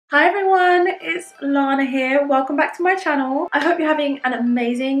Hi everyone, it's Lana here. Welcome back to my channel. I hope you're having an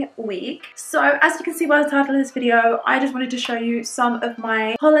amazing week. So as you can see by the title of this video, I just wanted to show you some of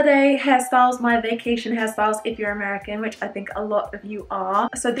my holiday hairstyles, my vacation hairstyles if you're American, which I think a lot of you are.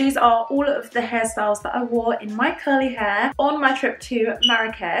 So these are all of the hairstyles that I wore in my curly hair on my trip to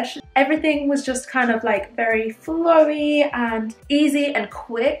Marrakech. Everything was just kind of like very flowy and easy and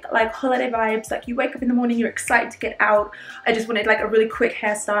quick, like holiday vibes. Like you wake up in the morning, you're excited to get out. I just wanted like a really quick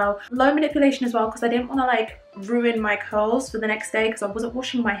hairstyle. Low manipulation as well, because I didn't want to like ruin my curls for the next day because I wasn't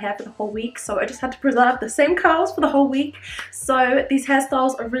washing my hair for the whole week, so I just had to preserve the same curls for the whole week. So these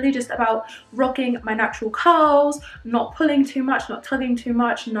hairstyles are really just about rocking my natural curls, not pulling too much, not tugging too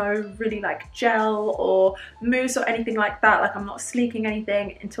much, no really like gel or mousse or anything like that. Like I'm not sleeking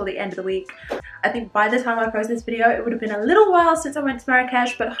anything until the end of the week. I think by the time I post this video it would have been a little while since I went to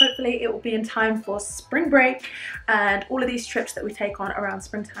Marrakech, but hopefully it will be in time for spring break and all of these trips that we take on around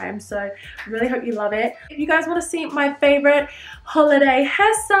springtime. So I really hope you love it. If you guys want to see my favorite holiday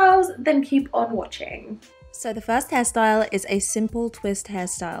hairstyles, then keep on watching. So the first hairstyle is a simple twist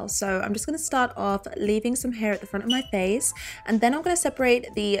hairstyle. So I'm just going to start off leaving some hair at the front of my face, and then I'm going to separate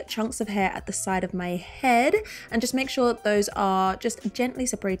the chunks of hair at the side of my head and just make sure those are just gently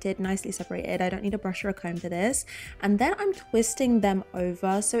separated, nicely separated. I don't need a brush or a comb for this. And then I'm twisting them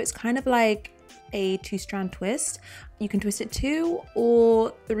over, so it's kind of like a two-strand twist. You can twist it 2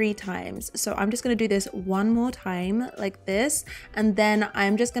 or 3 times. So I'm just going to do this one more time like this, and then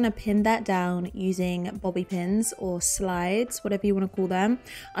I'm just going to pin that down using bobby pins or slides, whatever you want to call them.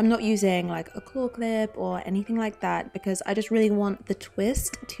 I'm not using like a claw clip or anything like that because I just really want the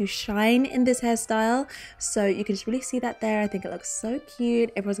twist to shine in this hairstyle. So you can just really see that there. I think it looks so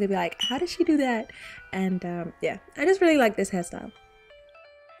cute. Everyone's gonna be like, how does she do that? And yeah, I just really like this hairstyle.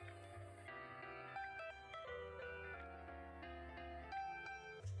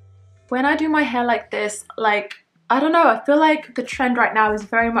 When I do my hair like this, like, I don't know, I feel like the trend right now is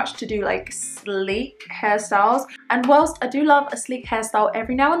very much to do like sleek hairstyles. And whilst I do love a sleek hairstyle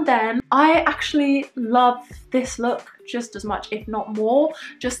every now and then, I actually love this look just as much, if not more.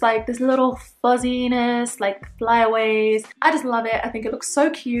 Just like this little fuzziness, like flyaways. I just love it. I think it looks so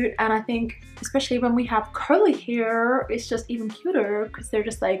cute, and I think especially when we have curly hair, it's just even cuter because they're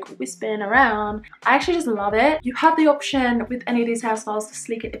just like wisping around. I actually just love it. You have the option with any of these hairstyles to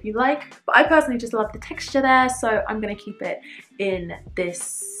sleek it if you like, but I personally just love the texture there, so I'm gonna keep it in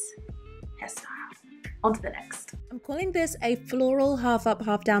this hairstyle. On to the next. I'm calling this a floral half up,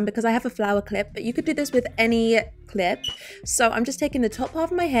 half down because I have a flower clip, but you could do this with any clip. So I'm just taking the top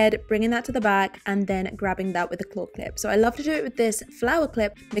half of my head, bringing that to the back, and then grabbing that with a claw clip. So I love to do it with this flower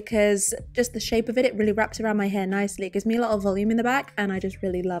clip because just the shape of it, it really wraps around my hair nicely. It gives me a lot of volume in the back, and I just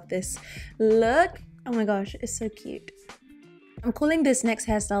really love this look. Oh my gosh, it's so cute. I'm calling this next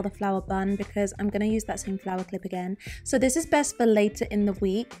hairstyle the flower bun because I'm going to use that same flower clip again. So this is best for later in the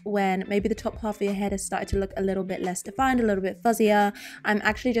week when maybe the top half of your head has started to look a little bit less defined, a little bit fuzzier. I'm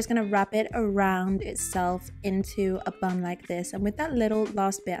actually just going to wrap it around itself into a bun like this. And with that little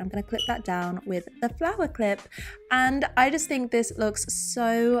last bit, I'm going to clip that down with the flower clip. And I just think this looks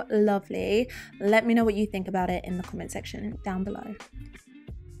so lovely. Let me know what you think about it in the comment section down below.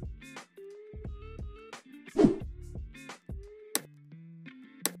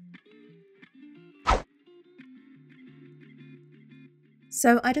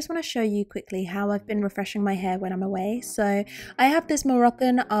 So I just want to show you quickly how I've been refreshing my hair when I'm away. So I have this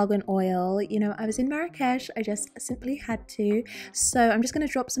Moroccan argan oil. You know, I was in Marrakech, I just simply had to. So I'm just going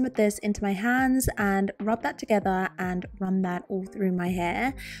to drop some of this into my hands and rub that together and run that all through my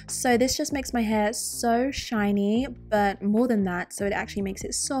hair. So this just makes my hair so shiny, but more than that, so it actually makes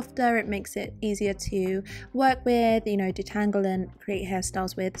it softer, it makes it easier to work with, you know, detangle and create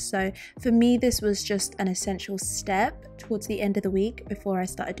hairstyles with. So for me, this was just an essential step towards the end of the week before I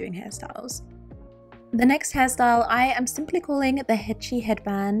started doing hairstyles. The next hairstyle I am simply calling the HEADCHIE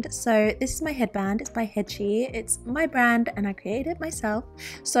headband. So this is my headband, it's by HEADCHIE, it's my brand and I created it myself.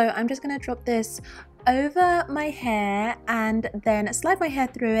 So I'm just going to drop this over my hair and then slide my hair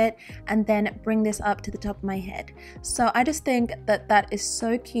through it and then bring this up to the top of my head. So I just think that that is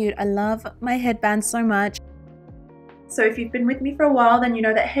so cute. I love my headband so much. So if you've been with me for a while, then you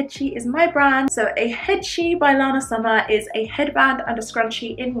know that HEADCHIE is my brand. So a HEADCHIE by Lana Summer is a headband and a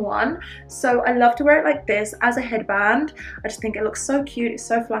scrunchie in one. So I love to wear it like this as a headband. I just think it looks so cute, it's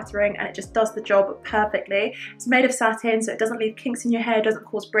so flattering, and it just does the job perfectly. It's made of satin, so it doesn't leave kinks in your hair, doesn't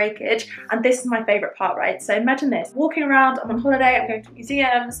cause breakage. And this is my favorite part, right? So imagine this, walking around, I'm on holiday, I'm going to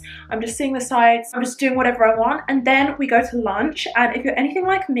museums, I'm just seeing the sights, I'm just doing whatever I want. And then we go to lunch, and if you're anything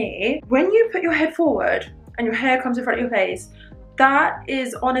like me, when you put your head forward, and your hair comes in front of your face, That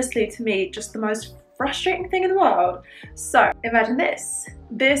is honestly, to me, just the most frustrating thing in the world. So imagine this.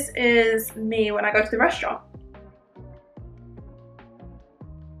 This is me when I go to the restaurant.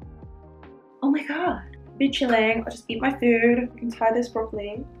 Oh my god. Be chilling, I'll just eat my food. I can tie this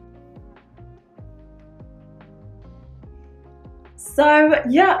properly. So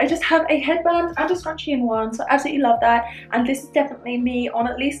yeah, I just have a headband and a scrunchie in one, so I absolutely love that. And this is definitely me on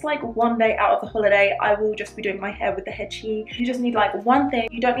at least like one day out of the holiday. I will just be doing my hair with the HEADCHIE. You just need like one thing.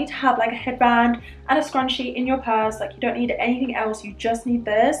 You don't need to have like a headband and a scrunchie in your purse. Like, you don't need anything else, you just need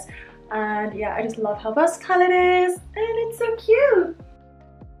this. And yeah, I just love how versatile it is, and it's so cute.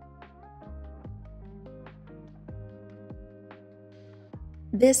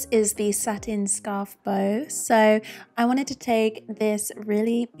 This is the satin scarf bow. So I wanted to take this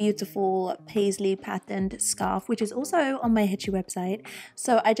really beautiful paisley patterned scarf, which is also on my HEADCHIE website.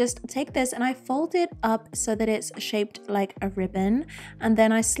 So I just take this and I fold it up so that it's shaped like a ribbon, and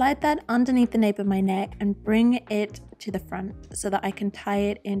then I slide that underneath the nape of my neck and bring it to the front so that I can tie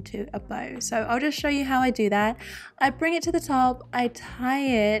it into a bow. So I'll just show you how I do that. I bring it to the top, I tie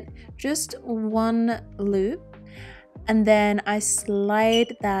it just one loop, and then I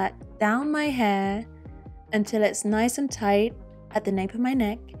slide that down my hair until it's nice and tight at the nape of my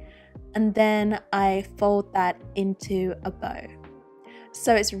neck, and then I fold that into a bow.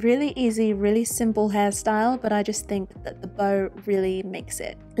 So it's really easy, really simple hairstyle, but I just think that the bow really makes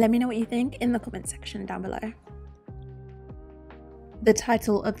it. Let me know what you think in the comment section down below. The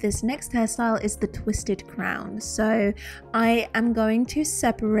title of this next hairstyle is the twisted crown. So I am going to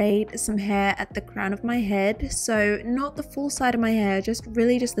separate some hair at the crown of my head, so not the full side of my hair, just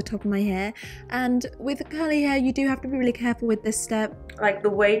really just the top of my hair. And with curly hair, you do have to be really careful with this step. Like,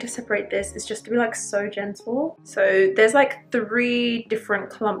 the way to separate this is just to be like so gentle. So there's like 3 different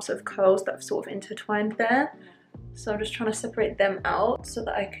clumps of curls that have sort of intertwined there. So I'm just trying to separate them out so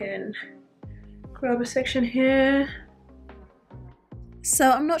that I can grab a section here.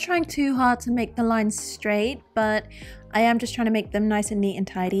 So I'm not trying too hard to make the lines straight, but I am just trying to make them nice and neat and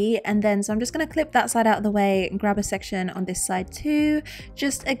tidy. And then so I'm just going to clip that side out of the way and grab a section on this side too.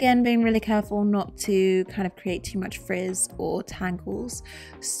 Just again being really careful not to kind of create too much frizz or tangles.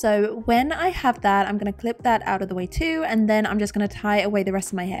 So when I have that, I'm going to clip that out of the way too, and then I'm just going to tie away the rest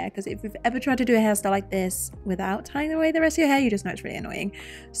of my hair, because if you've ever tried to do a hairstyle like this without tying away the rest of your hair, you just know it's really annoying.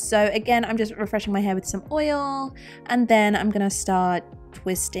 So again, I'm just refreshing my hair with some oil, and then I'm going to start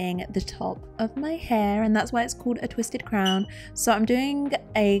twisting the top of my hair, and that's why it's called a twisted crown. So I'm doing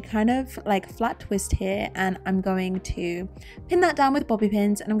a kind of like flat twist here, and I'm going to pin that down with bobby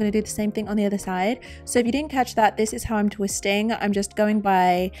pins, and I'm going to do the same thing on the other side. So if you didn't catch that, this is how I'm twisting. I'm just going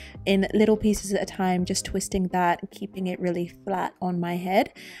by in little pieces at a time, just twisting that and keeping it really flat on my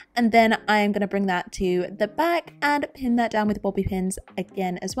head. And then I am going to bring that to the back and pin that down with bobby pins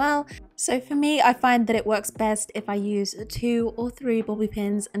again as well. So for me, I find that it works best if I use 2 or 3 bobby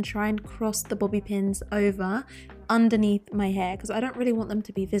pins and try and cross the bobby pins over underneath my hair, because I don't really want them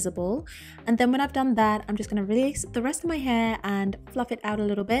to be visible. And then when I've done that, I'm just going to release the rest of my hair and fluff it out a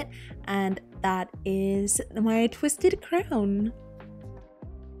little bit, and that is my twisted crown.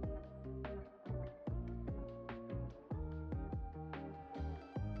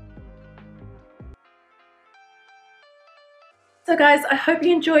 So guys, I hope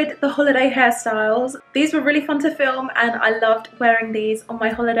you enjoyed the holiday hairstyles. These were really fun to film, and I loved wearing these on my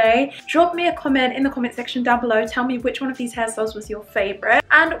holiday. Drop me a comment in the comment section down below. Tell me which one of these hairstyles was your favorite,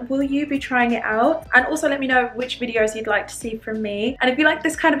 and will you be trying it out? And also let me know which videos you'd like to see from me. And if you like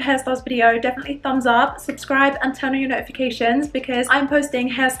this kind of hairstyles video, definitely thumbs up, subscribe, and turn on your notifications, because I'm posting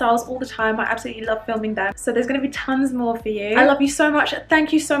hairstyles all the time. I absolutely love filming them. So there's going to be tons more for you. I love you so much.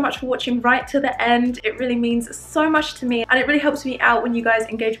 Thank you so much for watching right to the end. It really means so much to me, and it really helps me out when you guys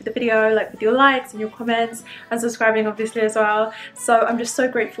engage with the video, like with your likes and your comments and subscribing obviously as well. So I'm just so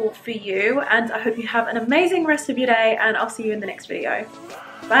grateful for you, and I hope you have an amazing rest of your day, and I'll see you in the next video.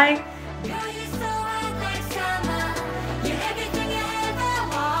 Bye.